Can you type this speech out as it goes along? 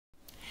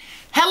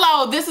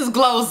Hello, this is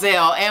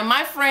GloZell, and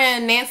my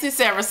friend Nancy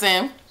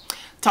Severson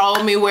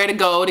told me where to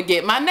go to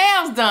get my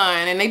nails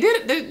done, and they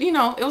did it, you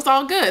know, it was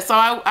all good. So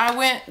I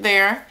went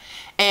there,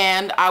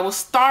 and I was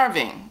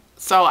starving,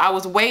 so I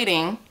was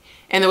waiting,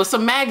 and there was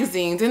some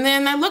magazines, and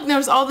then I looked, and there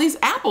was all these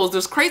apples,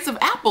 there's crates of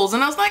apples,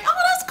 and I was like,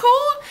 oh, that's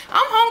cool,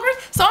 I'm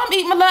hungry, so I'm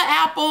eating my little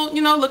apple,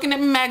 you know, looking at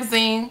my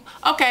magazine.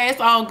 Okay,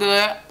 it's all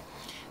good.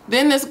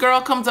 Then this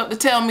girl comes up to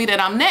tell me that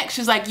I'm next.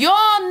 She's like,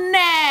 you're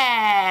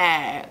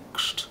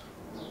next.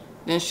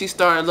 Then she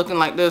started looking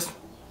like this.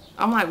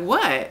 I'm like,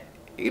 what?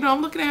 You know,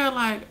 I'm looking at her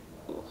like,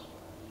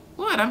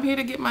 what? I'm here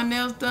to get my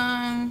nails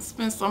done,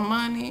 spend some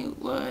money,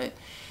 what? And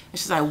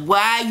she's like,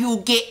 why you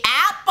get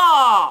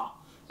apple?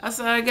 I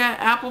said, I got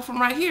apple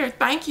from right here.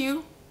 Thank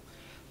you.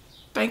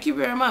 Thank you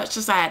very much.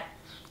 She's like,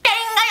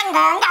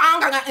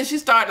 and she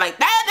started like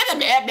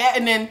that,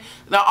 and then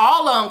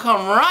all of them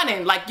come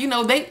running. Like, you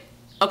know,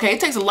 okay, it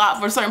takes a lot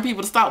for certain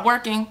people to stop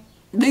working.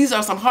 These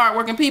are some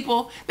hard-working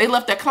people. They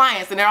left their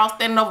clients, and they're all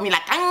standing over me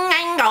like,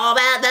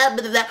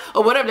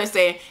 or whatever they're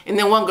saying. And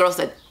then one girl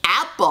said,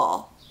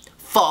 apple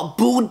for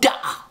Buddha.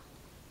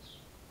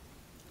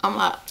 I'm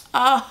like,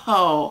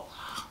 oh.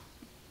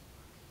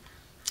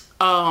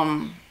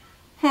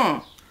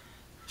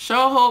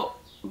 Sure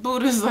hope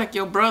Buddha's like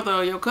your brother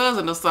or your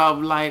cousin or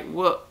something. Like,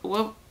 what?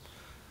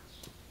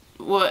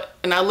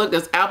 And I looked,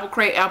 there's apple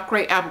crate, apple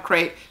crate, apple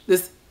crate,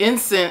 this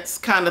incense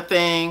kind of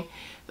thing.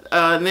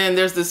 And then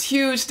there's this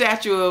huge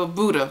statue of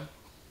Buddha.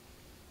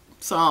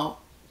 So,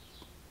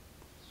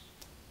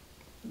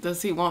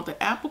 does he want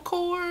the apple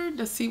core?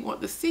 Does he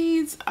want the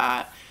seeds?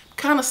 I'm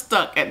kind of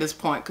stuck at this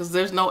point because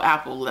there's no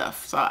apple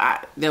left. So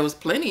there was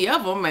plenty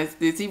of them.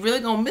 Is he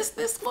really gonna miss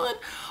this one?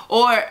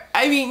 Or,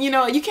 I mean, you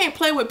know, you can't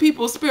play with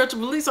people's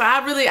spiritual beliefs. So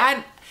I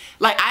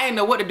didn't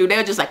know what to do. They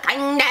were just like,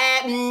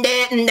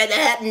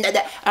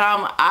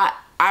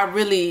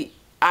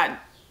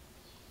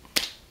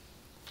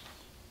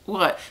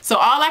 what? So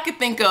all I could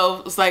think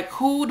of was like,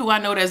 who do I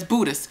know that's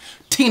Buddhist?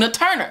 Tina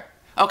Turner,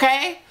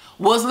 okay?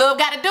 What's love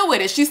got to do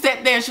with it? She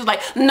sat there and she was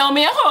like, no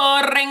me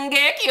ho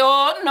renge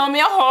kyo, no me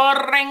ho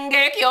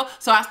renge kyo.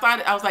 So I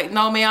was like,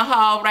 no me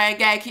ho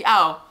renge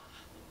kyo.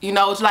 You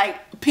know, it's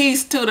like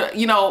peace to the,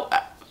 you know,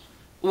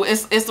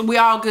 we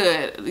all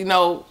good. You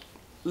know,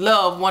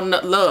 love one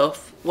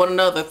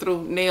another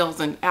through nails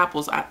and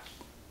apples.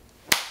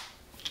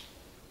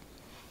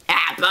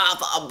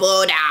 For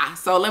Buddha.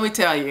 So let me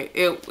tell you,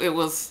 it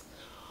was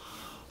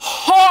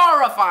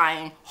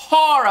horrifying.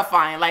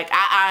 Like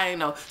I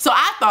know. So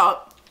I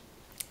thought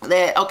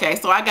that, okay,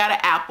 so I got an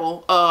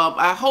apple.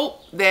 I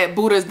hope that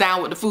Buddha's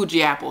down with the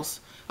Fuji apples.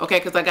 Okay,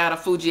 because I got a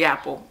Fuji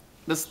apple.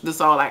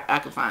 This all I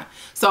can find.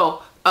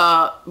 So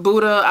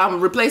Buddha, I'm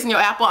replacing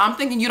your apple. I'm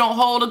thinking you don't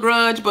hold a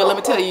grudge, but let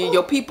me tell you,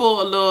 your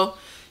people a little,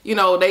 you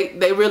know,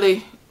 they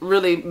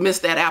really miss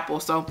that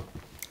apple. So,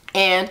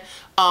 and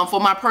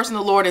for my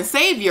personal Lord and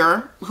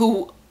Savior,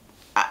 who,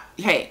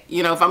 hey,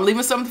 you know, if I'm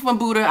leaving something for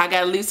Buddha, I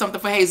gotta leave something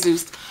for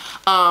Jesus.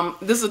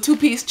 This is a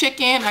 2-piece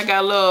chicken. I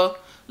got a little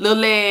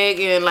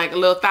leg and like a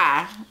little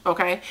thigh,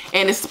 okay?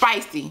 And it's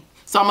spicy.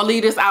 So I'm gonna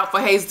leave this out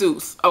for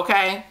Jesus,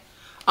 okay?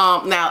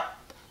 Now,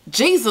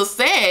 Jesus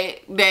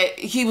said that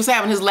he was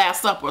having his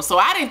last supper. So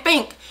I didn't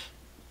think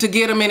to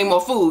get him any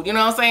more food, you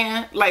know what I'm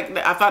saying? Like,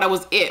 I thought that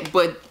was it,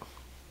 but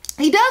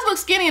he does look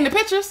skinny in the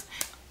pictures.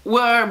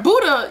 Where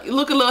Buddha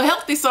look a little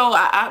healthy, so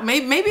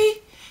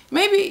maybe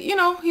you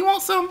know, he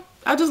wants some.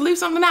 I just leave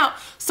something out.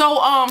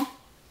 So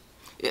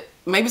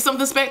maybe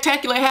something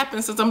spectacular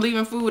happens since I'm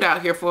leaving food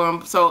out here for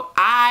him. So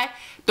I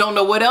don't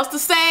know what else to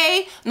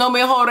say. No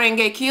me ho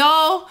renge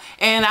kyo,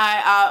 and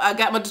I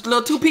got my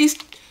little 2-piece,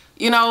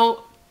 you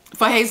know,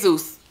 for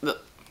Jesus.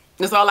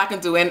 That's all I can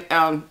do.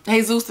 And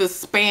Jesus is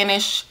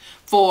Spanish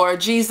for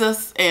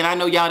Jesus, and I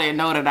know y'all didn't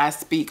know that I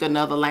speak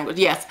another language.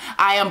 Yes,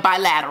 I am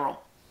bilateral.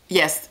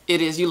 Yes,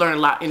 it is. You learn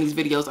a lot in these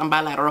videos. I'm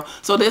bilateral.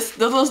 So this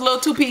little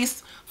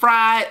 2-piece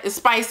fried is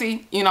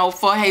spicy, you know,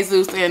 for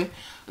Jesus, and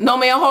no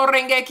me ho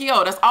renge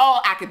kyo. That's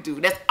all I could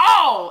do. That's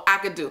all I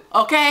could do.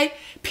 Okay?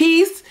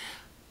 Peace,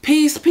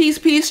 peace, peace,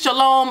 peace.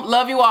 Shalom.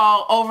 Love you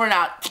all. Over and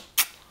out.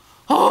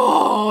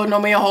 Oh, no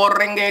me ho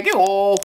renge kyo.